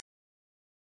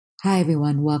Hi,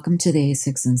 everyone. Welcome to the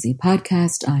A6NZ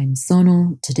podcast. I'm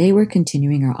Sonal. Today, we're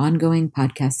continuing our ongoing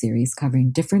podcast series covering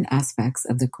different aspects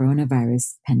of the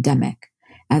coronavirus pandemic.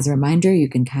 As a reminder, you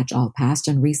can catch all past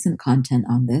and recent content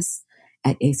on this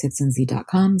at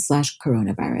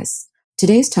a6nz.com/coronavirus.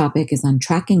 Today's topic is on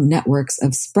tracking networks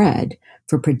of spread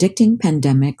for predicting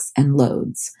pandemics and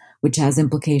loads, which has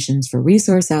implications for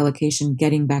resource allocation,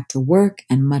 getting back to work,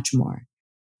 and much more.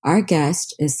 Our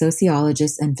guest is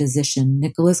sociologist and physician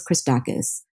Nicholas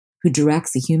Christakis, who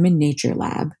directs the Human Nature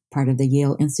Lab, part of the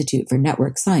Yale Institute for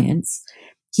Network Science.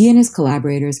 He and his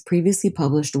collaborators previously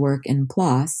published work in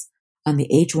PLOS on the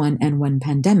H1N1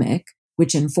 pandemic,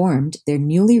 which informed their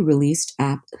newly released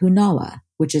app Hunala,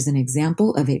 which is an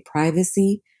example of a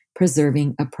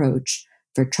privacy-preserving approach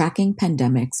for tracking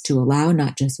pandemics to allow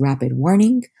not just rapid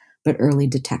warning, but early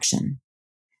detection.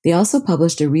 They also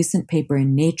published a recent paper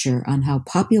in Nature on how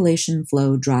population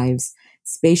flow drives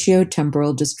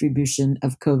spatiotemporal distribution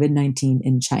of COVID-19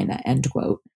 in China, end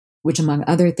quote, which among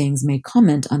other things may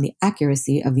comment on the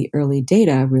accuracy of the early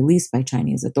data released by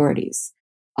Chinese authorities,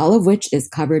 all of which is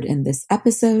covered in this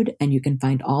episode, and you can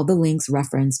find all the links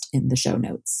referenced in the show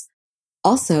notes.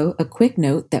 Also, a quick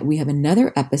note that we have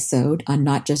another episode on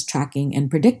not just tracking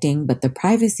and predicting, but the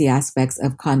privacy aspects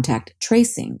of contact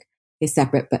tracing, a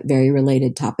separate but very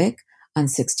related topic, on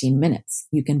 16 Minutes.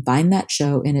 You can find that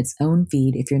show in its own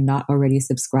feed if you're not already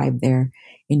subscribed there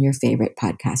in your favorite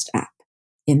podcast app.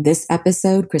 In this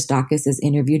episode, Christakis is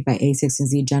interviewed by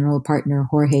A6NZ general partner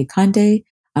Jorge Conde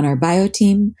on our bio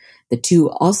team. The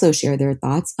two also share their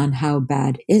thoughts on how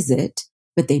bad is it,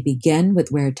 but they begin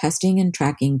with where testing and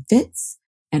tracking fits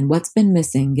and what's been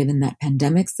missing given that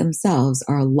pandemics themselves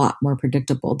are a lot more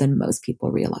predictable than most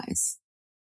people realize.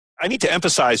 I need to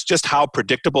emphasize just how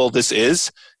predictable this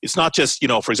is. It's not just,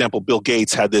 for example, Bill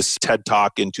Gates had this TED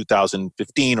Talk in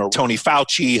 2015, or Tony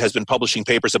Fauci has been publishing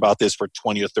papers about this for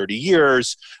 20 or 30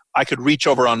 years. I could reach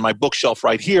over on my bookshelf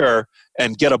right here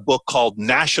and get a book called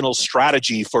National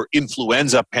Strategy for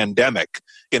Influenza Pandemic,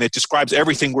 and it describes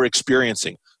everything we're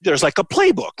experiencing. There's like a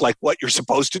playbook, like what you're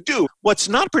supposed to do. What's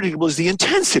not predictable is the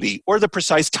intensity or the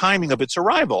precise timing of its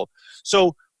arrival.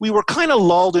 So we were kind of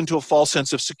lulled into a false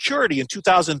sense of security. In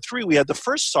 2003, we had the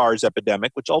first SARS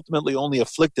epidemic, which ultimately only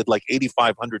afflicted like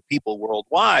 8,500 people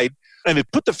worldwide. And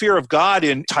it put the fear of God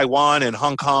in Taiwan and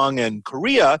Hong Kong and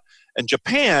Korea and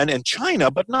Japan and China,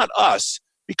 but not us,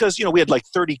 because, we had like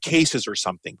 30 cases or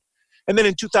something. And then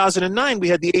in 2009, we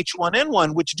had the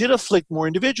H1N1, which did afflict more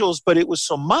individuals, but it was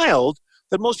so mild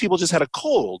that most people just had a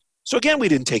cold. So again, we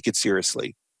didn't take it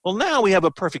seriously. Well, now we have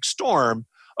a perfect storm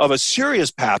of a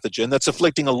serious pathogen that's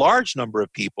afflicting a large number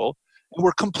of people, and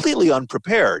we're completely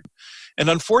unprepared. And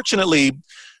unfortunately,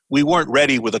 we weren't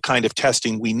ready with the kind of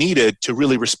testing we needed to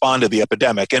really respond to the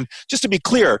epidemic. And just to be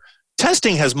clear,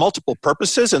 testing has multiple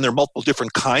purposes, and there are multiple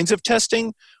different kinds of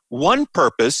testing. One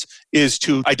purpose is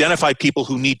to identify people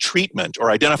who need treatment or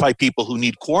identify people who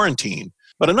need quarantine.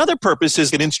 But another purpose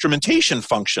is an instrumentation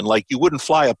function, like you wouldn't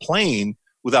fly a plane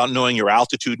without knowing your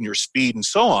altitude and your speed and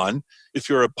so on. If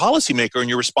you're a policymaker and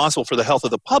you're responsible for the health of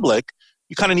the public,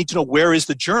 you kind of need to know where is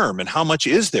the germ and how much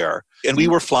is there. And we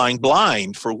were flying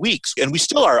blind for weeks, and we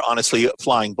still are honestly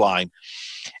flying blind.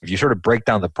 If you sort of break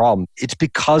down the problem, it's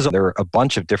because there are a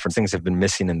bunch of different things that have been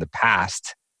missing in the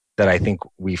past that I think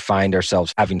we find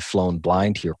ourselves having flown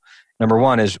blind here. Number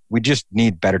one is we just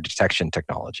need better detection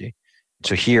technology.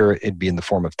 So here it'd be in the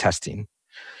form of testing.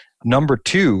 Number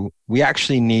two, we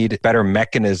actually need better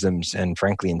mechanisms and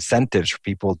frankly incentives for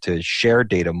people to share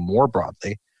data more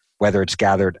broadly, whether it's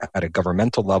gathered at a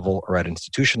governmental level or at an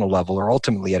institutional level or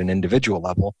ultimately at an individual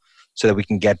level, so that we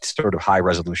can get sort of high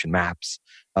resolution maps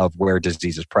of where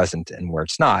disease is present and where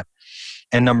it's not.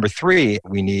 And number three,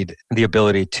 we need the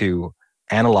ability to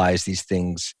analyze these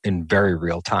things in very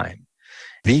real time.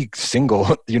 The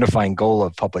single unifying goal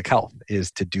of public health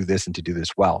is to do this and to do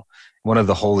this well. One of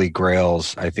the holy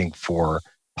grails, I think, for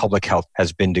public health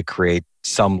has been to create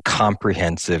some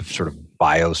comprehensive sort of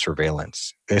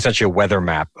biosurveillance, essentially a weather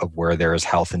map of where there is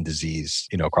health and disease,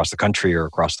 across the country or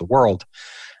across the world.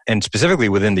 And specifically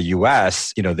within the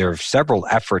US, there are several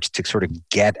efforts to sort of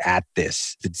get at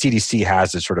this. The CDC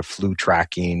has a sort of flu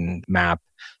tracking map.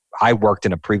 I worked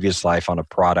in a previous life on a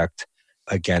product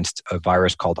against a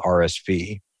virus called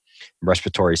RSV,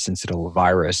 respiratory syncytial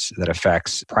virus, that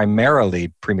affects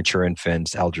primarily premature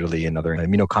infants, elderly, and other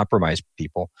immunocompromised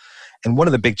people. And one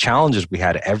of the big challenges we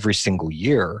had every single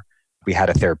year, we had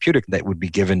a therapeutic that would be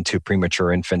given to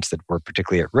premature infants that were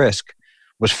particularly at risk,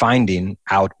 was finding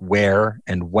out where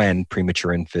and when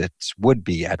premature infants would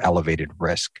be at elevated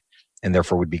risk and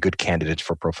therefore would be good candidates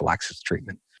for prophylaxis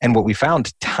treatment. And what we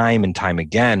found time and time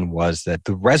again was that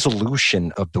the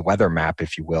resolution of the weather map,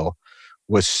 if you will,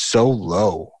 was so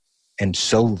low and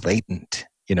so latent.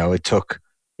 It took,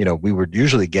 we were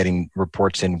usually getting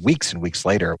reports in weeks and weeks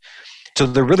later. So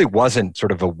there really wasn't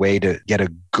sort of a way to get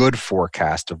a good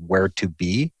forecast of where to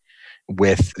be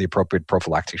with the appropriate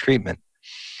prophylactic treatment.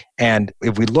 And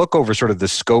if we look over sort of the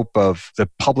scope of the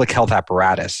public health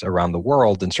apparatus around the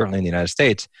world, and certainly in the United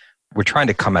States, we're trying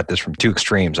to come at this from two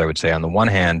extremes, I would say. On the one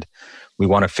hand, we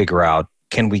want to figure out,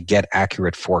 can we get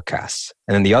accurate forecasts?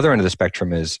 And then the other end of the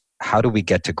spectrum is, how do we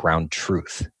get to ground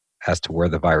truth as to where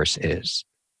the virus is?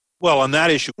 Well, on that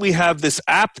issue, we have this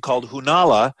app called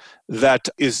Hunala that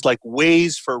is like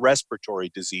Waze for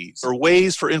respiratory disease or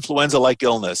Waze for influenza-like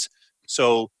illness.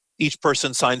 So each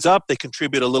person signs up, they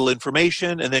contribute a little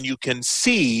information, and then you can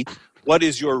see what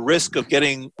is your risk of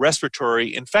getting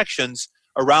respiratory infections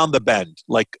around the bend,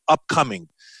 like upcoming,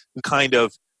 the kind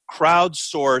of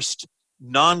crowdsourced,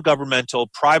 non-governmental,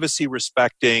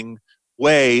 privacy-respecting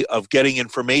way of getting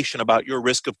information about your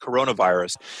risk of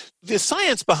coronavirus. The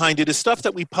science behind it is stuff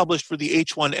that we published for the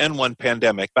H1N1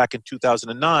 pandemic back in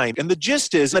 2009. And the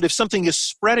gist is that if something is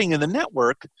spreading in the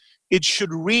network, it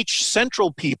should reach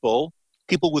central people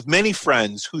with many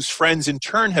friends, whose friends in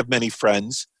turn have many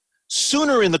friends,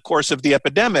 sooner in the course of the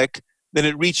epidemic than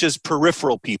it reaches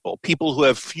peripheral people who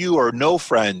have few or no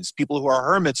friends, people who are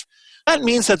hermits. That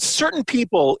means that certain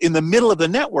people in the middle of the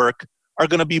network are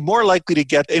going to be more likely to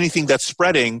get anything that's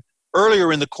spreading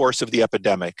earlier in the course of the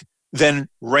epidemic than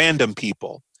random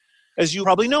people. As you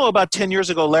probably know, about 10 years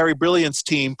ago, Larry Brilliant's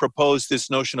team proposed this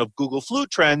notion of Google Flu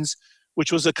Trends, which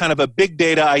was a kind of a big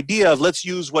data idea of let's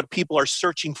use what people are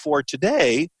searching for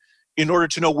today in order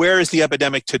to know where is the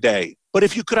epidemic today. But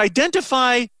if you could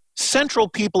identify central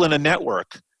people in a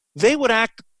network, they would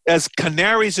act as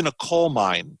canaries in a coal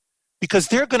mine because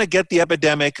they're going to get the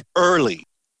epidemic early.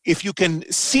 If you can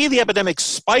see the epidemic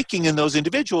spiking in those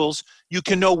individuals, you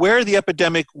can know where the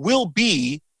epidemic will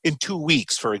be in 2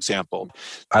 weeks, for example.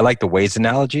 I like the Waze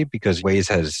analogy because Waze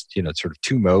has, sort of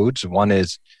two modes. One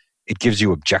is it gives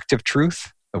you objective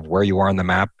truth of where you are on the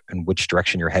map and which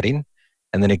direction you're heading.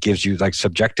 And then it gives you like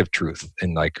subjective truth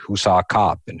in like who saw a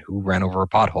cop and who ran over a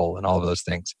pothole and all of those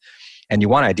things. And you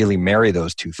want to ideally marry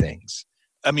those two things.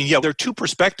 There are two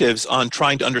perspectives on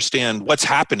trying to understand what's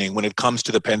happening when it comes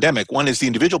to the pandemic. One is the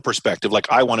individual perspective,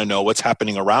 like I want to know what's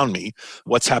happening around me,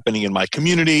 what's happening in my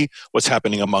community, what's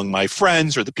happening among my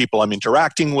friends or the people I'm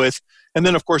interacting with. And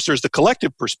then, of course, there's the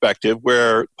collective perspective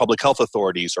where public health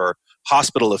authorities or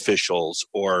hospital officials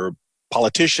or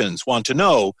politicians want to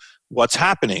know what's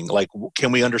happening. Like,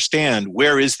 can we understand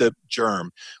where is the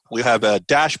germ? We have a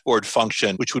dashboard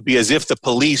function, which would be as if the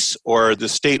police or the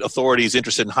state authorities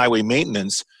interested in highway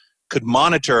maintenance could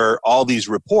monitor all these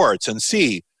reports and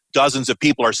see dozens of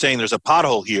people are saying there's a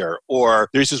pothole here, or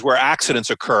this is where accidents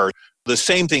occur. The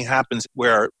same thing happens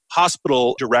where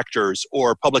hospital directors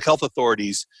or public health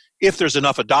authorities, if there's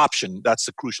enough adoption, that's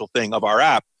the crucial thing of our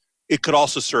app, it could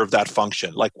also serve that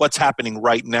function. Like what's happening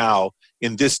right now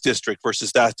in this district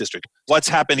versus that district. What's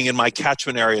happening in my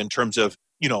catchment area in terms of,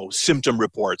 symptom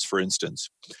reports, for instance.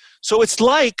 So it's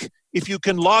like if you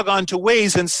can log on to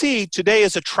Waze and see today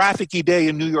is a trafficy day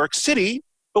in New York City,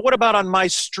 but what about on my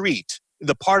street,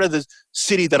 the part of the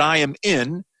city that I am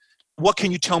in? What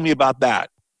can you tell me about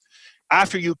that?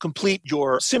 After you complete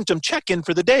your symptom check-in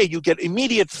for the day, you get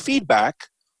immediate feedback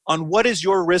on what is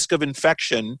your risk of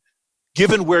infection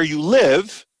given where you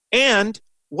live, and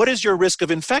what is your risk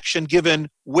of infection given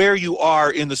where you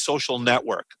are in the social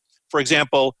network. For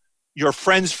example, your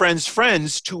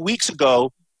friend's 2 weeks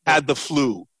ago had the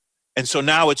flu, and so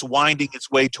now it's winding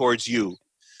its way towards you.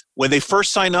 When they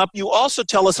first sign up, you also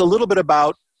tell us a little bit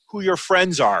about who your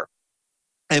friends are.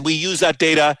 And we use that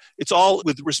data. It's all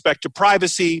with respect to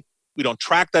privacy. We don't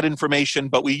track that information,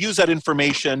 but we use that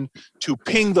information to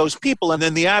ping those people. And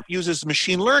then the app uses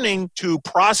machine learning to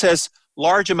process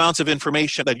large amounts of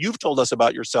information that you've told us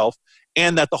about yourself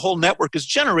and that the whole network is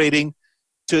generating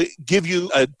to give you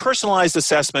a personalized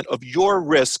assessment of your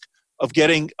risk of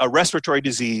getting a respiratory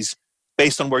disease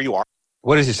based on where you are.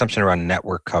 What is the assumption around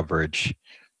network coverage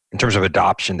in terms of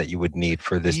adoption that you would need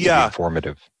for this to be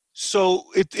informative? So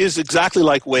it is exactly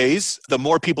like Waze. The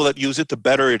more people that use it, the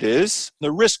better it is.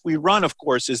 The risk we run, of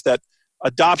course, is that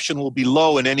adoption will be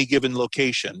low in any given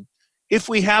location. If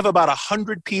we have about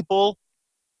 100 people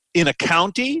in a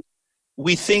county,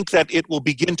 we think that it will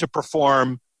begin to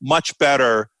perform much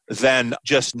better than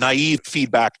just naive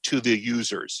feedback to the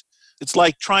users. It's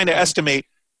like trying to estimate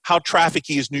how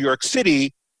trafficy is New York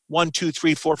City. 1, 2,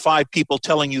 3, 4, 5 people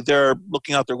telling you they're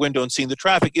looking out their window and seeing the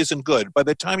traffic isn't good. By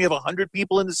the time you have 100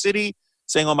 people in the city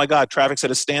saying, oh my God, traffic's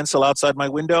at a standstill outside my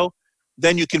window,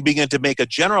 then you can begin to make a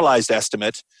generalized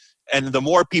estimate. And the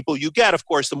more people you get, of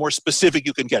course, the more specific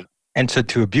you can get. And so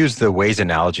to abuse the Waze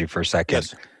analogy for a second,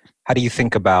 Yes. How do you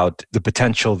think about the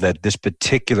potential that this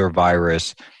particular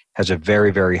virus has a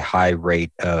very, very high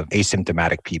rate of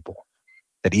asymptomatic people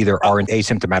that either aren't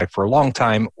asymptomatic for a long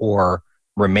time or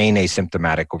remain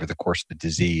asymptomatic over the course of the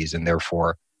disease, and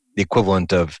therefore the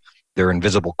equivalent of their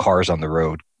invisible cars on the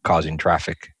road causing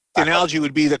traffic? The analogy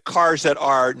would be the cars that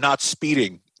are not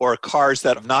speeding or cars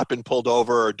that have not been pulled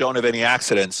over or don't have any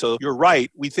accidents. So you're right.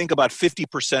 We think about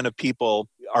 50% of people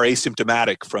are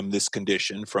asymptomatic from this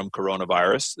condition, from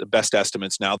coronavirus, the best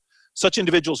estimates now. Such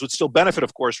individuals would still benefit,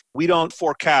 of course. We don't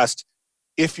forecast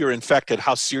if you're infected,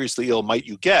 how seriously ill might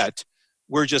you get.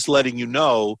 We're just letting you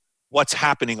know what's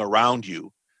happening around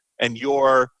you. And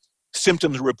your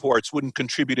symptoms reports wouldn't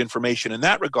contribute information in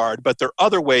that regard, but there are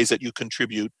other ways that you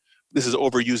contribute. This is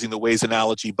overusing the Waze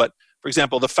analogy, but for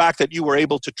example, the fact that you were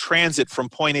able to transit from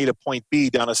point A to point B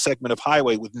down a segment of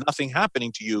highway with nothing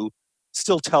happening to you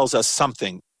still tells us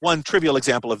something. One trivial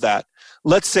example of that.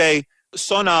 Let's say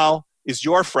Sonal is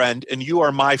your friend and you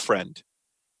are my friend.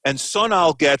 And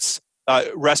Sonal gets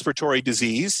respiratory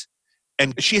disease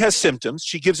and she has symptoms.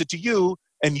 She gives it to you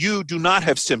and you do not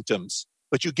have symptoms,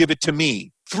 but you give it to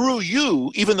me. Through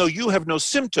you, even though you have no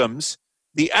symptoms,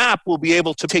 the app will be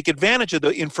able to take advantage of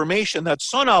the information that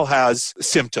Sonal has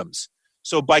symptoms.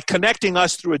 So by connecting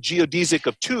us through a geodesic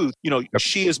of two,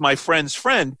 she is my friend's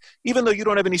friend, even though you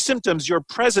don't have any symptoms, your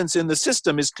presence in the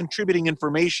system is contributing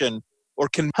information or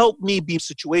can help me be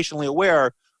situationally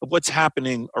aware of what's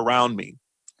happening around me.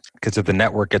 Because if the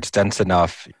network gets dense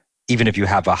enough, even if you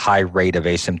have a high rate of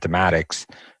asymptomatics,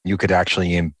 you could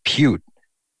actually impute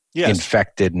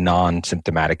infected,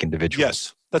 non-symptomatic individuals.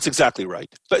 Yes, that's exactly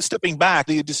right. But stepping back,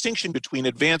 the distinction between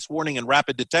advanced warning and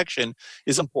rapid detection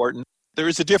is important. There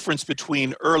is a difference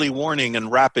between early warning and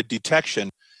rapid detection.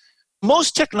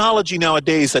 Most technology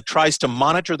nowadays that tries to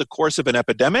monitor the course of an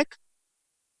epidemic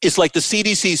is like the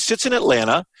CDC sits in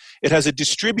Atlanta. It has a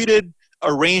distributed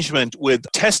arrangement with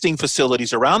testing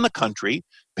facilities around the country.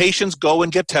 Patients go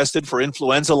and get tested for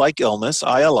influenza-like illness,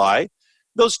 ILI.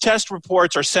 Those test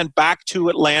reports are sent back to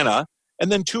Atlanta, and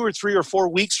then 2 or 3 or 4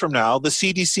 weeks from now, the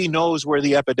CDC knows where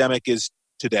the epidemic is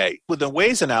today. With the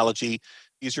Waze analogy,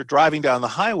 is you're driving down the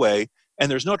highway, and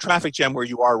there's no traffic jam where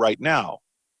you are right now.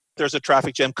 There's a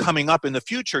traffic jam coming up in the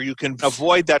future. You can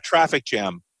avoid that traffic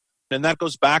jam. And that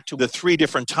goes back to the 3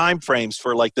 different time frames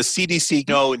for like the CDC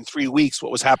know in 3 weeks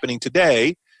what was happening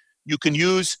today. You can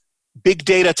use big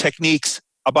data techniques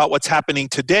about what's happening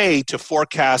today to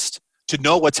forecast, to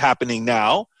know what's happening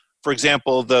now. For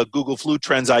example, the Google Flu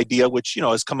Trends idea, which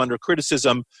has come under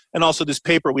criticism, and also this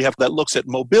paper we have that looks at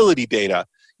mobility data.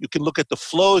 You can look at the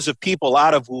flows of people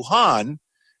out of Wuhan,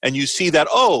 and you see that,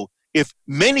 if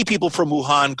many people from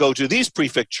Wuhan go to this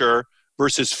prefecture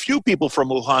versus few people from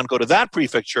Wuhan go to that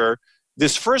prefecture,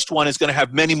 this first one is going to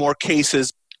have many more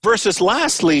cases versus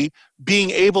lastly,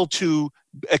 being able to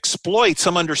exploit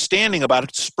some understanding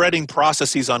about spreading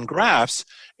processes on graphs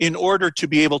in order to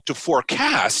be able to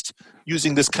forecast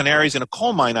using this canaries in a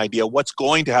coal mine idea, what's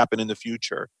going to happen in the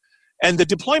future. And the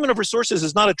deployment of resources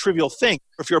is not a trivial thing.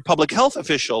 If you're a public health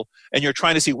official and you're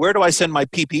trying to see where do I send my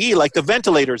PPE, like the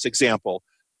ventilators example,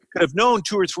 you could have known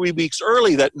 2 or 3 weeks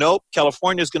early that nope,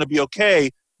 California is going to be okay,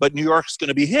 but New York's going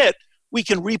to be hit. We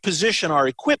can reposition our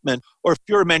equipment. Or if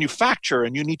you're a manufacturer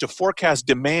and you need to forecast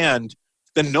demand,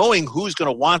 then knowing who's going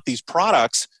to want these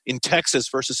products in Texas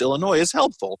versus Illinois is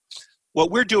helpful. What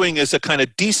we're doing is a kind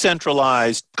of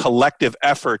decentralized collective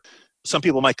effort. Some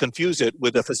people might confuse it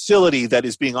with a facility that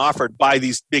is being offered by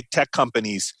these big tech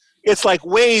companies. It's like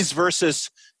Waze versus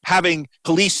having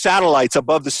police satellites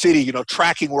above the city,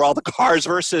 tracking where all the cars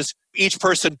versus each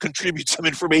person contributes some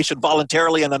information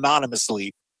voluntarily and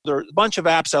anonymously. There are a bunch of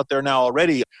apps out there now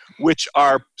already which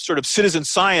are sort of citizen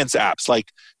science apps,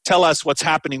 like tell us what's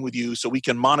happening with you so we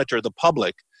can monitor the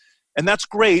public. And that's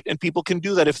great, and people can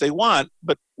do that if they want.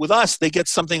 But with us, they get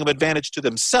something of advantage to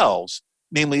themselves,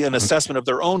 namely an assessment of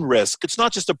their own risk. It's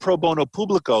not just a pro bono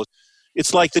publico.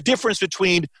 It's like the difference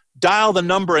between dial the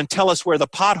number and tell us where the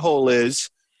pothole is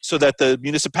so that the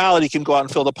municipality can go out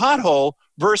and fill the pothole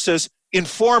versus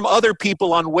inform other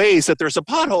people on ways that there's a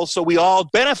pothole so we all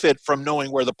benefit from knowing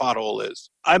where the pothole is.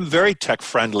 I'm very tech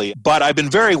friendly, but I've been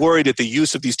very worried at the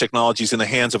use of these technologies in the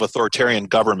hands of authoritarian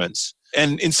governments.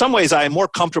 And in some ways, I am more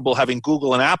comfortable having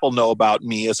Google and Apple know about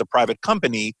me as a private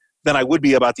company than I would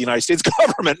be about the United States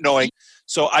government knowing.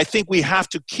 So I think we have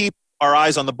to keep our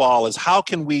eyes on the ball as how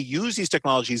can we use these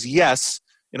technologies? Yes.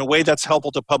 In a way that's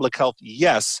helpful to public health?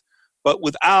 Yes. but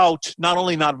without not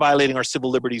only not violating our civil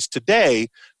liberties today,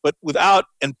 but without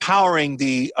empowering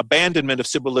the abandonment of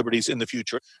civil liberties in the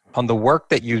future. On the work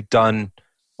that you've done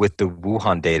with the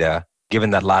Wuhan data, given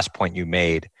that last point you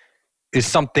made, is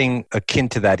something akin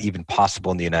to that even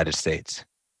possible in the United States?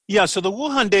 Yeah, so the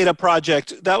Wuhan Data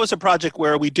Project, that was a project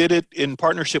where we did it in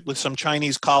partnership with some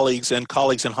Chinese colleagues and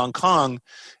colleagues in Hong Kong,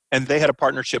 and they had a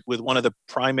partnership with one of the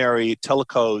primary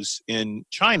telecos in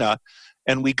China,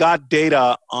 and we got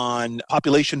data on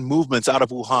population movements out of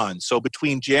Wuhan. So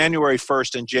between January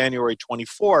 1st and January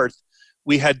 24th,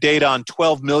 we had data on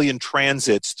 12 million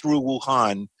transits through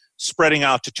Wuhan, spreading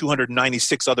out to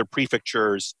 296 other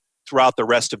prefectures throughout the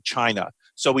rest of China.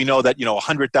 So we know that,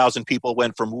 100,000 people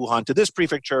went from Wuhan to this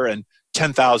prefecture and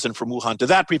 10,000 from Wuhan to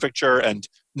that prefecture and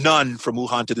none from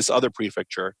Wuhan to this other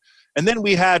prefecture. And then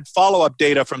we had follow-up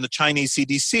data from the Chinese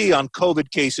CDC on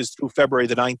COVID cases through February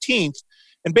the 19th.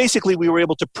 And basically, we were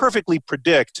able to perfectly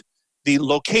predict the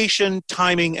location,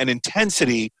 timing, and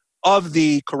intensity of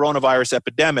the coronavirus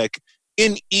epidemic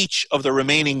in each of the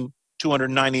remaining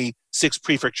 296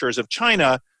 prefectures of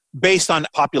China based on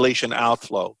population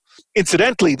outflow.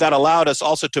 Incidentally, that allowed us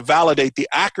also to validate the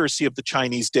accuracy of the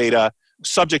Chinese data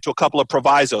subject to a couple of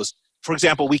provisos. For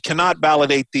example, we cannot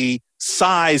validate the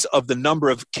size of the number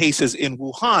of cases in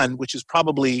Wuhan, which is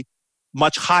probably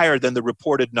much higher than the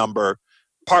reported number,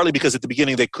 partly because at the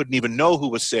beginning they couldn't even know who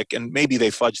was sick, and maybe they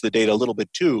fudged the data a little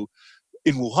bit too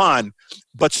in Wuhan.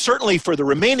 But certainly for the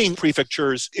remaining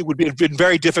prefectures, it would have been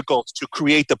very difficult to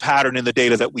create the pattern in the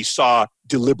data that we saw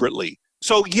deliberately.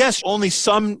 So yes, only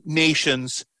some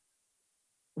nations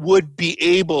would be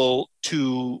able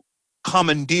to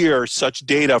commandeer such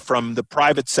data from the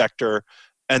private sector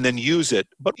and then use it.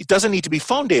 But it doesn't need to be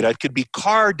phone data. It could be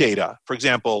car data, for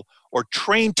example, or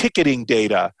train ticketing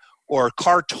data, or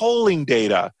car tolling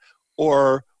data,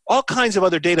 or all kinds of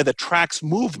other data that tracks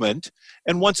movement.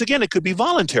 And once again, it could be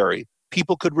voluntary.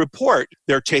 People could report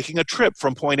they're taking a trip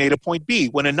from point A to point B.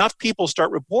 When enough people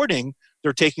start reporting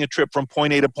they're taking a trip from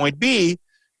point A to point B,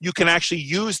 you can actually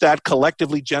use that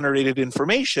collectively generated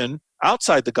information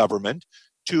outside the government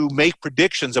to make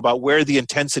predictions about where the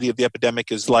intensity of the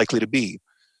epidemic is likely to be.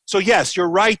 So yes, you're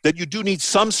right that you do need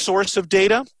some source of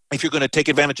data if you're going to take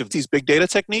advantage of these big data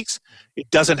techniques.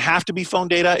 It doesn't have to be phone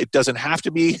data. It doesn't have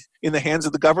to be in the hands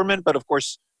of the government. But of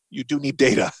course, you do need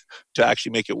data to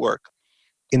actually make it work.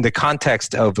 In the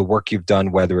context of the work you've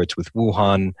done, whether it's with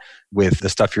Wuhan, with the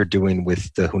stuff you're doing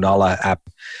with the Hunala app,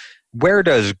 where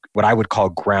does what I would call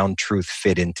ground truth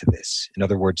fit into this? In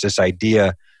other words, this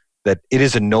idea that it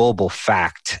is a knowable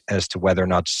fact as to whether or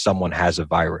not someone has a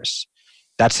virus.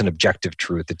 That's an objective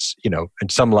truth. It's, in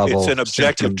some level. It's an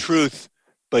objective truth.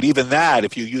 But even that,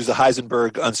 if you use the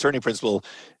Heisenberg uncertainty principle,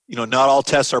 not all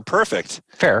tests are perfect.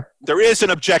 Fair. There is an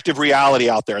objective reality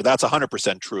out there. That's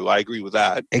 100% true. I agree with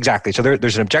that. Exactly. So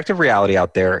there's an objective reality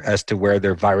out there as to where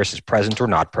their virus is present or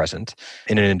not present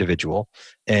in an individual.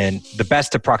 And the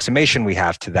best approximation we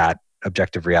have to that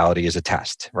objective reality is a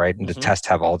test, right? And the tests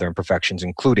have all their imperfections,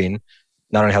 including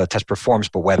not only how the test performs,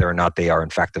 but whether or not they are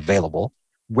in fact available.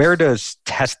 Where does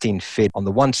testing fit on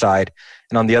the one side?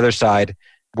 And on the other side,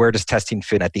 where does testing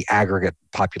fit at the aggregate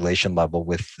population level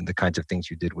with the kinds of things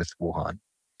you did with Wuhan?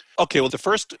 Okay, well, the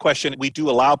first question, we do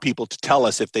allow people to tell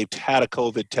us if they've had a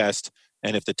COVID test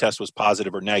and if the test was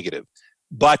positive or negative.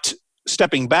 But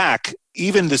stepping back,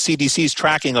 even the CDC's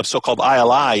tracking of so-called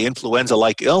ILI,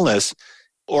 influenza-like illness,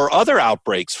 or other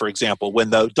outbreaks, for example,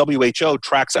 when the WHO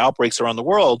tracks outbreaks around the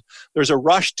world, there's a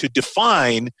rush to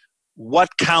define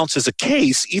what counts as a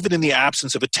case, even in the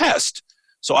absence of a test.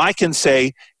 So I can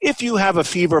say, if you have a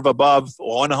fever of above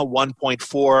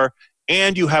 1.4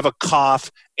 and you have a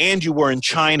cough and you were in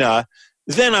China,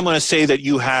 then I'm going to say that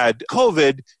you had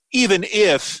COVID, even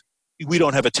if we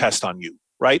don't have a test on you,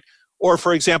 right? Or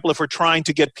for example, if we're trying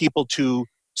to get people to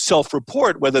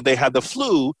self-report whether they had the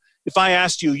flu, if I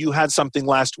asked you, you had something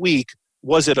last week,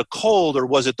 was it a cold or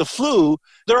was it the flu?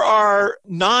 There are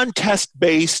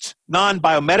non-test-based,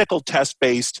 non-biomedical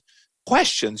test-based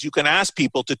questions you can ask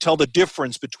people to tell the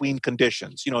difference between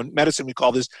conditions. In medicine, we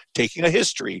call this taking a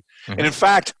history. And in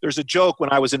fact, there's a joke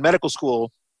when I was in medical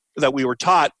school that we were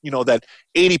taught, that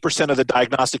 80% of the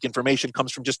diagnostic information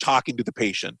comes from just talking to the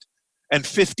patient, and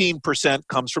 15%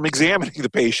 comes from examining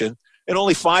the patient, and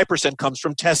only 5% comes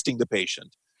from testing the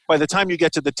patient. By the time you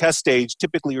get to the test stage,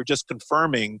 typically you're just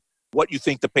confirming what you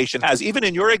think the patient has. Even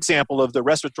in your example of the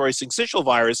respiratory syncytial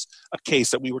virus, a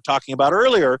case that we were talking about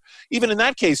earlier, even in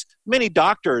that case, many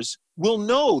doctors will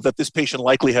know that this patient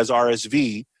likely has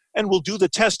RSV and will do the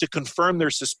test to confirm their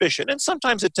suspicion. And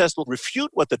sometimes the test will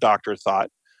refute what the doctor thought.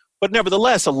 But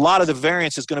nevertheless, a lot of the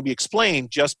variance is going to be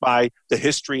explained just by the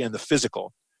history and the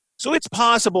physical. So it's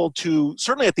possible to,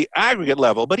 certainly at the aggregate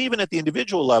level, but even at the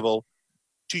individual level,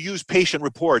 to use patient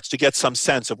reports to get some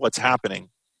sense of what's happening.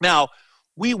 Now,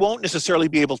 we won't necessarily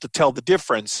be able to tell the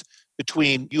difference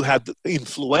between you had the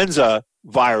influenza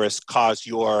virus cause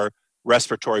your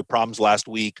respiratory problems last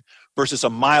week versus a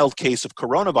mild case of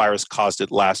coronavirus caused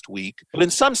it last week. But in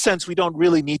some sense, we don't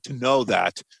really need to know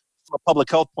that. From a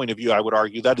public health point of view, I would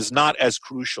argue that is not as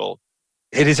crucial.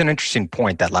 It is an interesting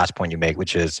point, that last point you make,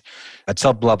 which is at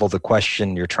some level, the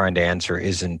question you're trying to answer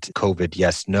isn't COVID,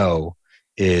 yes, no,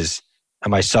 is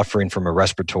am I suffering from a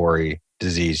respiratory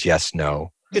disease, yes,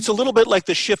 no? It's a little bit like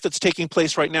the shift that's taking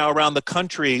place right now around the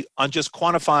country on just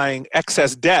quantifying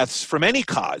excess deaths from any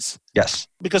cause. Yes.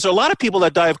 Because there are a lot of people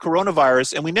that die of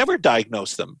coronavirus and we never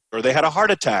diagnose them, or they had a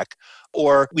heart attack,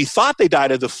 or we thought they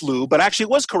died of the flu, but actually it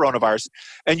was coronavirus.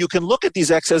 And you can look at these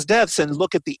excess deaths and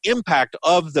look at the impact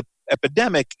of the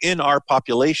epidemic in our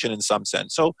population in some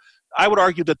sense. So I would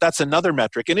argue that that's another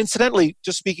metric. And incidentally,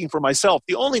 just speaking for myself,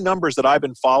 the only numbers that I've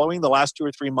been following the last 2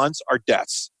 or 3 months are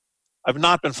deaths. I've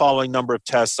not been following number of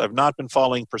tests. I've not been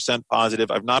following percent positive.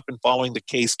 I've not been following the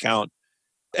case count.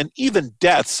 And even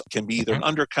deaths can be either an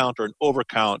undercount or an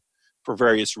overcount for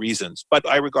various reasons. But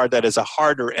I regard that as a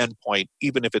harder endpoint,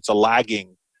 even if it's a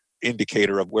lagging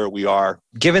indicator of where we are.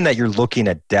 Given that you're looking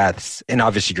at deaths, and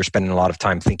obviously you're spending a lot of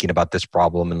time thinking about this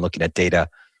problem and looking at data,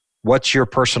 what's your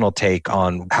personal take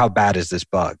on how bad is this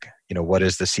bug? What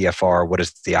is the CFR? What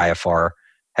is the IFR?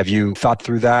 Have you thought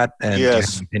through that? And do you have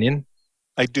an opinion?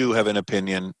 I do have an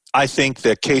opinion. I think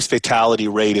the case fatality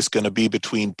rate is going to be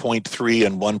between 0.3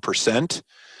 and 1%.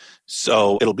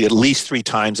 So it'll be at least 3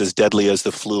 times as deadly as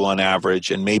the flu on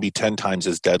average and maybe 10 times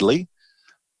as deadly.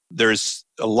 There's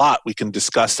a lot we can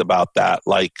discuss about that.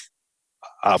 Like,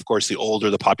 of course, the older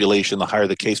the population, the higher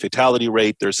the case fatality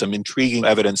rate. There's some intriguing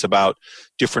evidence about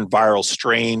different viral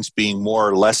strains being more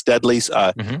or less deadly.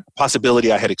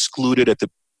 Possibility I had excluded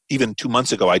even 2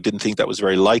 months ago. I didn't think that was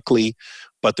very likely.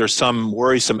 But there's some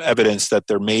worrisome evidence that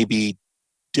there may be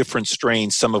different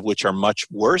strains, some of which are much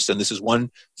worse. And this is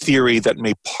one theory that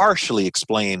may partially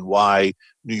explain why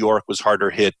New York was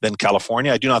harder hit than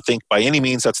California. I do not think by any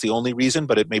means that's the only reason,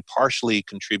 but it may partially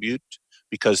contribute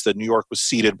because New York was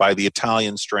seeded by the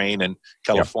Italian strain and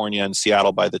California and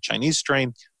Seattle by the Chinese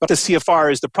strain. But the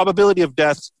CFR is the probability of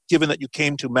death given that you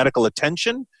came to medical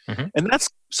attention. And that's,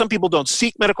 some people don't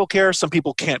seek medical care, some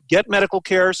people can't get medical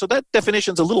care. So that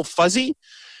definition's a little fuzzy.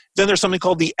 Then there's something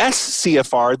called the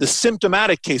SCFR, the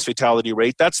symptomatic case fatality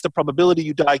rate. That's the probability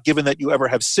you die given that you ever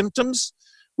have symptoms,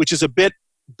 which is a bit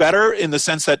better in the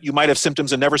sense that you might have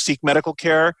symptoms and never seek medical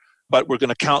care, but we're going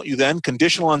to count you then.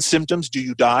 Conditional on symptoms, do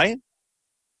you die?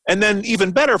 And then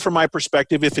even better from my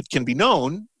perspective, if it can be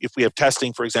known, if we have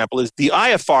testing, for example, is the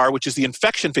IFR, which is the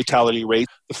infection fatality rate,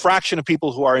 the fraction of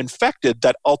people who are infected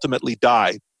that ultimately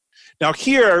die. Now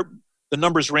here, the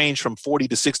numbers range from 40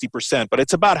 to 60%, but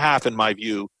it's about half in my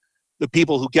view. The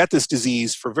people who get this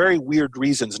disease for very weird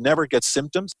reasons never get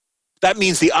symptoms. That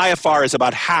means the IFR is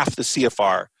about half the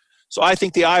CFR. So I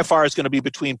think the IFR is going to be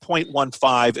between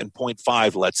 0.15 and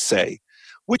 0.5, let's say,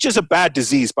 which is a bad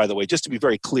disease, by the way, just to be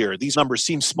very clear. These numbers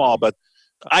seem small, but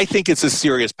I think it's a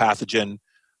serious pathogen,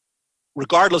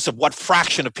 regardless of what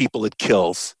fraction of people it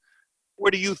kills.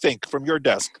 Where do you think from your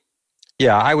desk?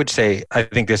 Yeah, I would say I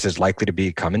think this is likely to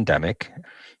become endemic.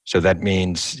 So that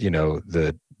means,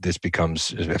 this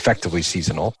becomes effectively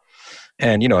seasonal.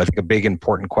 And, I think a big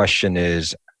important question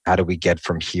is how do we get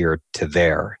from here to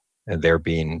there? And there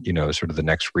being, sort of the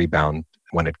next rebound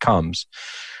when it comes.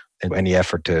 And any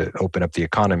effort to open up the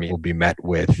economy will be met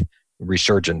with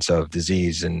resurgence of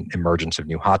disease and emergence of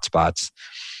new hotspots.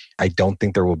 I don't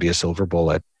think there will be a silver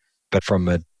bullet. But from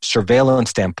a surveillance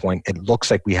standpoint, it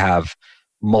looks like we have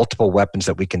multiple weapons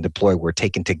that we can deploy. We're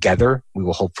taken together. We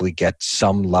will hopefully get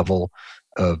some level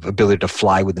of ability to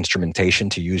fly with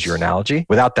instrumentation, to use your analogy.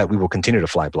 Without that, we will continue to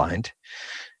fly blind.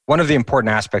 One of the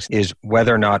important aspects is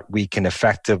whether or not we can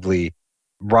effectively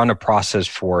run a process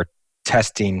for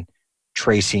testing,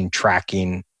 tracing,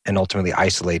 tracking, and ultimately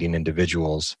isolating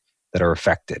individuals that are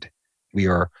affected. We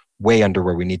are way under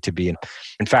where we need to be.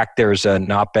 In fact, there's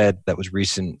an op-ed that was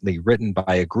recently written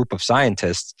by a group of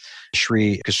scientists,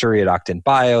 Sri Kasuri at Octant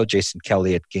Bio, Jason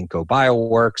Kelly at Ginkgo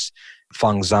Bioworks,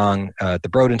 Feng Zhang at the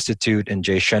Broad Institute, and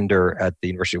Jay Shender at the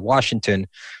University of Washington.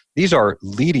 These are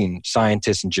leading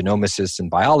scientists and genomicists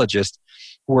and biologists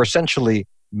who are essentially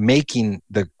making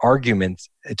the argument.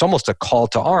 It's almost a call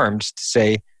to arms to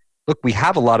say, look, we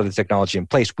have a lot of the technology in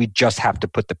place. We just have to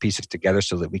put the pieces together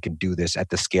so that we can do this at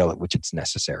the scale at which it's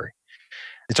necessary.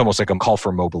 It's almost like a call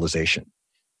for mobilization.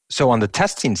 So on the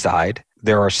testing side,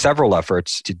 there are several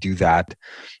efforts to do that.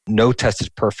 No test is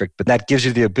perfect, but that gives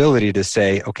you the ability to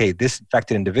say, okay, this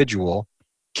infected individual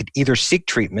could either seek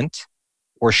treatment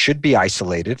or should be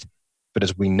isolated. But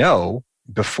as we know,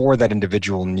 before that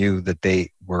individual knew that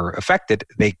they were affected,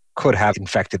 they could have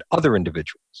infected other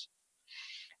individuals.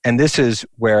 And this is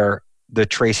where the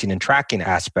tracing and tracking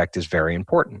aspect is very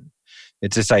important.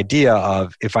 It's this idea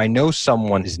of, if I know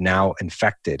someone is now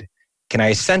infected, can I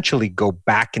essentially go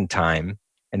back in time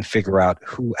and figure out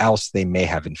who else they may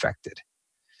have infected?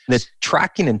 The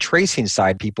tracking and tracing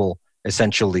side, people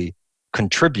essentially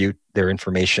contribute their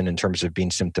information in terms of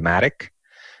being symptomatic.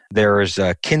 There is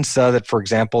a Kinsa that, for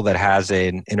example, that has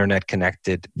an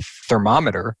internet-connected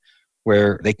thermometer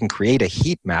where they can create a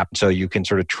heat map, so you can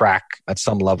sort of track at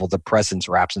some level the presence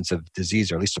or absence of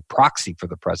disease, or at least a proxy for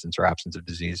the presence or absence of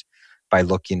disease, by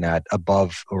looking at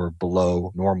above or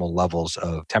below normal levels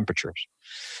of temperatures.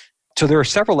 So there are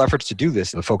several efforts to do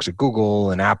this. The folks at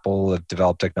Google and Apple have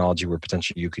developed technology where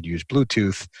potentially you could use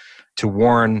Bluetooth to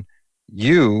warn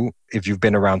you if you've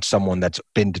been around someone that's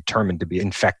been determined to be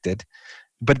infected.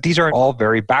 But these are all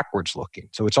very backwards looking.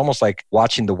 So it's almost like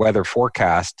watching the weather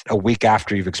forecast a week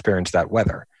after you've experienced that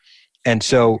weather. And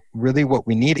so really what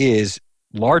we need is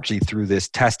largely through this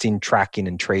testing, tracking,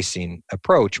 and tracing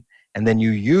approach. And then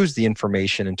you use the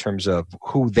information in terms of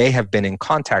who they have been in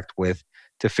contact with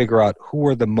to figure out who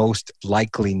are the most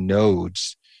likely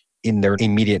nodes in their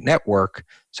immediate network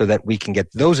so that we can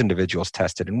get those individuals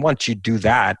tested. And once you do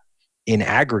that in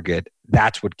aggregate,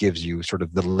 that's what gives you sort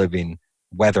of the living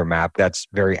weather map that's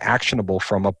very actionable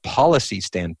from a policy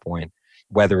standpoint,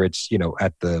 whether it's,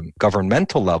 at the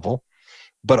governmental level,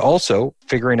 but also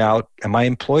figuring out, am my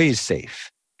employees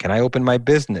safe? Can I open my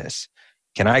business?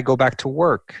 Can I go back to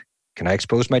work? Can I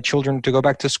expose my children to go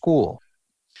back to school?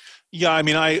 Yeah,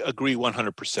 I agree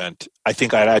 100%. I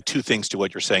think I'd add two things to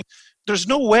what you're saying. There's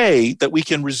no way that we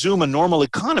can resume a normal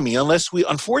economy unless we,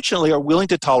 unfortunately, are willing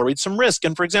to tolerate some risk.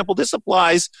 And for example, this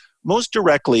applies most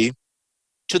directly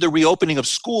to the reopening of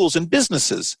schools and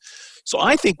businesses. So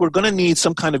I think we're going to need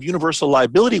some kind of universal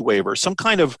liability waiver, some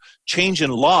kind of change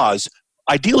in laws,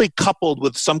 ideally coupled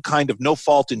with some kind of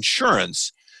no-fault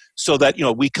insurance, so that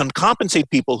we can compensate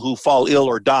people who fall ill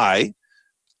or die.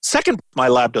 Second, my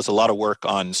lab does a lot of work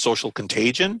on social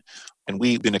contagion, and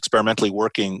we've been experimentally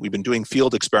working. We've been doing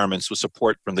field experiments with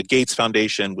support from the Gates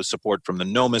Foundation, with support from the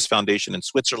Nomis Foundation in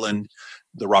Switzerland,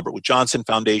 the Robert Wood Johnson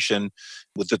Foundation,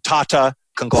 with the Tata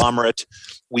conglomerate.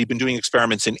 We've been doing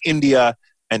experiments in India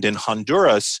and in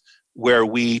Honduras where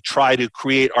we try to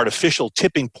create artificial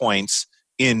tipping points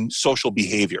in social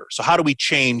behavior. So how do we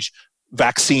change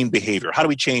vaccine behavior? How do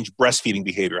we change breastfeeding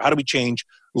behavior? How do we change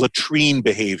latrine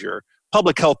behavior,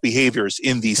 public health behaviors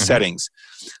in these settings?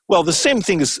 Well, the same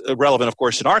thing is relevant, of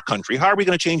course, in our country. How are we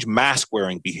going to change mask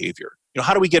wearing behavior?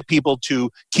 How do we get people to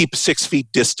keep 6 feet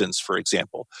distance, for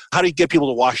example? How do you get people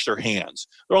to wash their hands?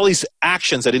 There are all these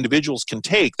actions that individuals can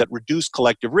take that reduce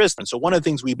collective risk. And so one of the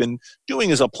things we've been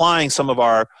doing is applying some of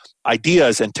our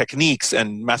ideas and techniques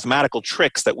and mathematical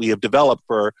tricks that we have developed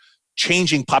for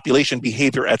changing population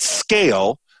behavior at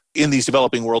scale in these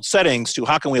developing world settings to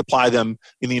how can we apply them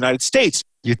in the United States.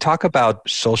 You talk about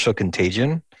social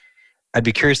contagion. I'd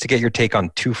be curious to get your take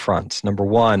on two fronts. Number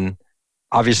one,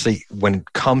 obviously, when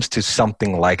it comes to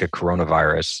something like a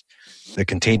coronavirus, the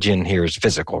contagion here is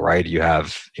physical, right? You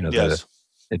have, Yes.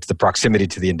 It's the proximity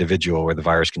to the individual where the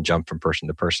virus can jump from person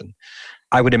to person.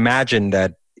 I would imagine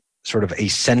that sort of a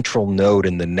central node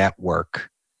in the network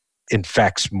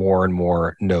infects more and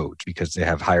more nodes because they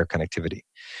have higher connectivity.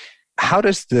 How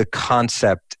does the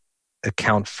concept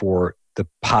account for the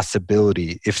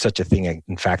possibility, if such a thing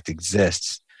in fact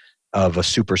exists, of a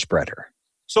super spreader?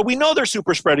 So we know there's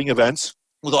super spreading events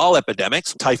with all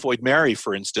epidemics. Typhoid Mary,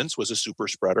 for instance, was a super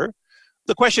spreader.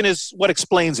 The question is, what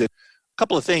explains it? A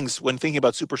couple of things when thinking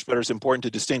about super spreaders important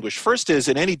to distinguish. First is,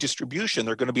 in any distribution,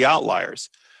 there are going to be outliers.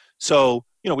 So,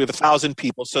 we have 1,000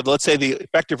 people. So let's say the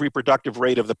effective reproductive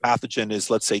rate of the pathogen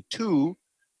is, let's say, 2.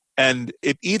 And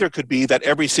it either could be that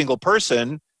every single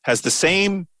person has the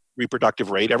same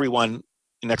reproductive rate. Everyone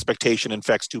in expectation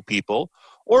infects 2 people.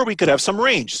 Or we could have some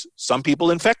range. Some people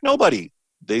infect nobody.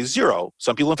 They 0.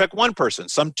 Some people infect 1 person,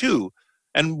 some 2.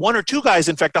 And 1 or 2 guys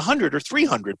infect 100 or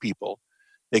 300 people.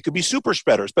 They could be super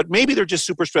spreaders, but maybe they're just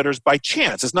super spreaders by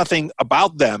chance. There's nothing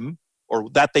about them or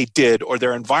that they did or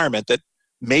their environment that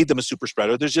made them a super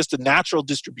spreader. There's just a natural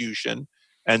distribution,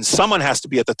 and someone has to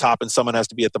be at the top and someone has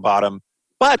to be at the bottom.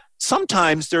 But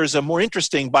sometimes there's a more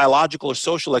interesting biological or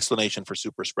social explanation for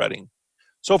super spreading.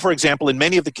 So, for example, in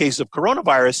many of the cases of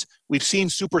coronavirus, we've seen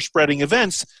super spreading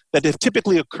events that have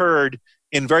typically occurred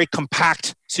in very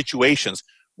compact situations.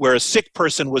 where a sick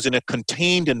person was in a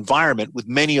contained environment with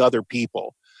many other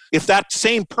people. If that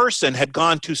same person had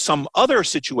gone to some other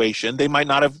situation, they might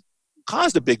not have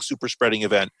caused a big super spreading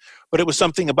event, but it was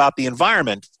something about the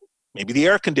environment, maybe the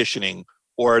air conditioning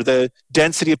or the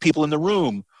density of people in the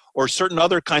room or certain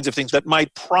other kinds of things that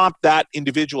might prompt that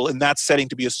individual in that setting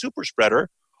to be a super spreader.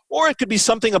 Or it could be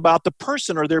something about the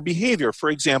person or their behavior. For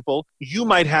example, you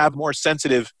might have more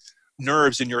sensitive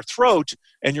nerves in your throat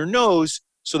and your nose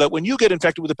so that when you get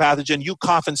infected with a pathogen, you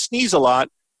cough and sneeze a lot.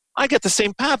 I get the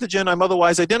same pathogen. I'm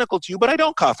otherwise identical to you, but I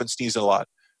don't cough and sneeze a lot.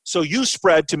 So you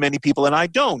spread to many people and I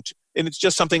don't. And it's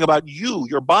just something about you,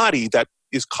 your body, that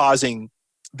is causing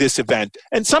this event.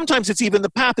 And sometimes it's even the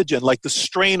pathogen, like the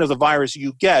strain of the virus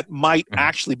you get might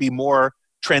actually be more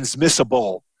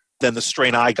transmissible than the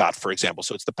strain I got, for example.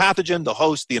 So it's the pathogen, the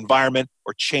host, the environment,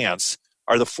 or chance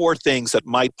are the four things that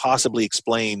might possibly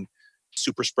explain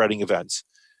super spreading events.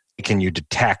 Can you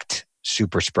detect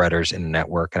super spreaders in a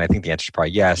network? And I think the answer is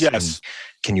probably yes. Yes. And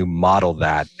can you model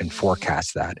that and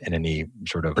forecast that in any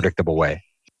sort of predictable way?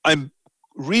 I'm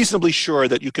reasonably sure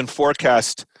that you can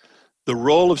forecast the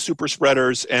role of super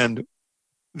spreaders and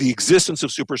the existence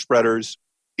of super spreaders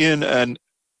in an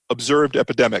observed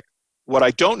epidemic. What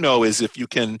I don't know is if you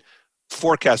can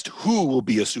forecast who will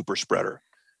be a super spreader.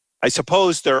 I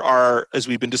suppose there are, as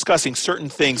we've been discussing, certain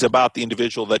things about the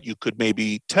individual that you could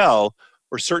maybe tell,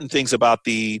 or certain things about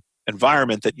the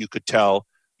environment that you could tell.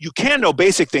 You can know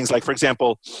basic things like, for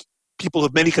example, people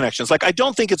have many connections. Like, I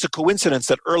don't think it's a coincidence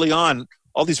that early on,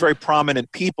 all these very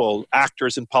prominent people,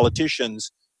 actors and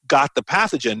politicians, got the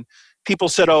pathogen. People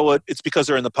said, oh, it's because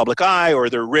they're in the public eye or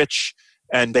they're rich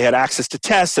and they had access to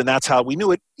tests and that's how we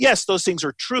knew it. Yes, those things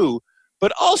are true.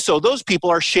 But also, those people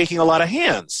are shaking a lot of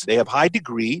hands. They have high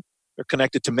degree. They're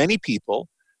connected to many people.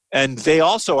 And they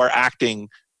also are acting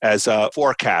as a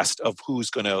forecast of who's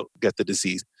going to get the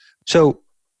disease. So,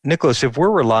 Nicholas, if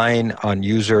we're relying on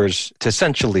users to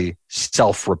essentially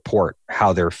self-report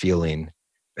how they're feeling,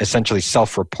 essentially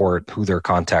self-report who their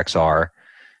contacts are,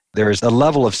 there's a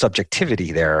level of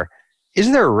subjectivity there.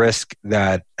 Is there a risk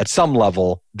that at some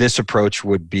level, this approach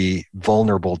would be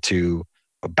vulnerable to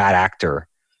a bad actor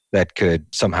that could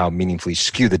somehow meaningfully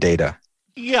skew the data?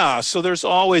 Yeah, so there's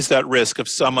always that risk of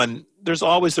there's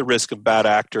always the risk of bad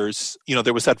actors. You know,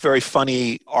 there was that very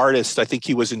funny artist, I think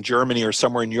he was in Germany or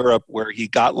somewhere in Europe, where he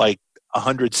got like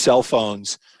 100 cell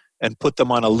phones and put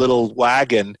them on a little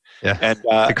wagon. Yeah, and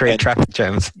to create traffic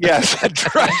jams. Yes, and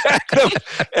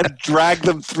drag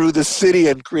them through the city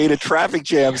and created traffic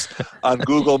jams on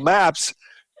Google Maps.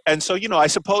 And so, you know, I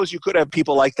suppose you could have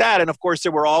people like that. And of course,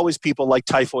 there were always people like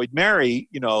Typhoid Mary,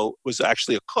 you know, was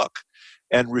actually a cook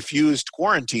and refused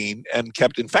quarantine and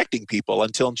kept infecting people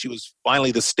until she was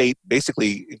finally, the state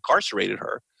basically incarcerated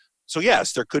her. So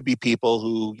yes, there could be people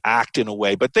who act in a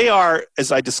way, but they are,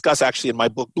 as I discuss actually in my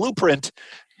book, Blueprint,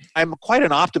 I'm quite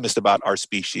an optimist about our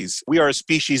species. We are a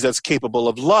species that's capable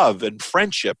of love and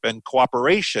friendship and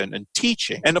cooperation and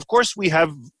teaching. And of course, we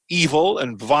have evil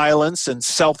and violence and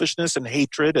selfishness and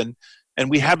hatred, and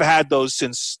we have had those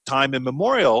since time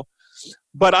immemorial.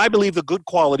 But I believe the good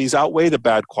qualities outweigh the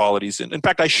bad qualities. And in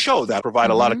fact, I show that, provide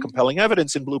a lot of compelling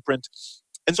evidence in Blueprint.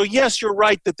 And so, yes, you're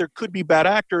right that there could be bad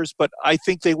actors, but I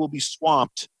think they will be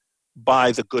swamped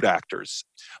by the good actors.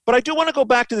 But I do want to go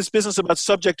back to this business about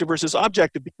subjective versus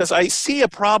objective, because I see a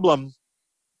problem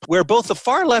where both the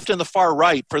far left and the far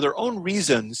right, for their own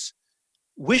reasons,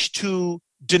 wish to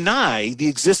deny the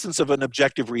existence of an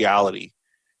objective reality.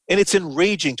 And it's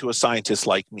enraging to a scientist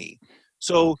like me.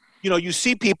 So, you know, you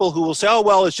see people who will say, oh,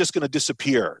 well, it's just going to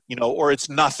disappear, you know, or it's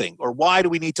nothing, or why do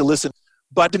we need to listen?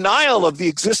 But denial of the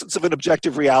existence of an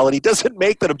objective reality doesn't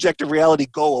make that objective reality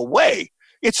go away.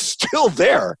 It's still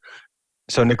there.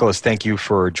 So, Nicholas, thank you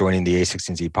for joining the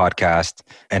A16Z podcast.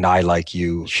 And I, like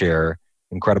you, share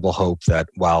incredible hope that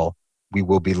while we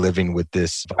will be living with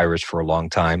this virus for a long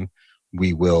time,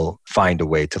 we will find a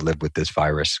way to live with this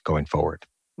virus going forward.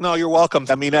 No, you're welcome.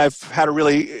 I mean, I've had a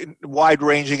really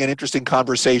wide-ranging and interesting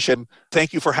conversation.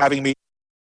 Thank you for having me.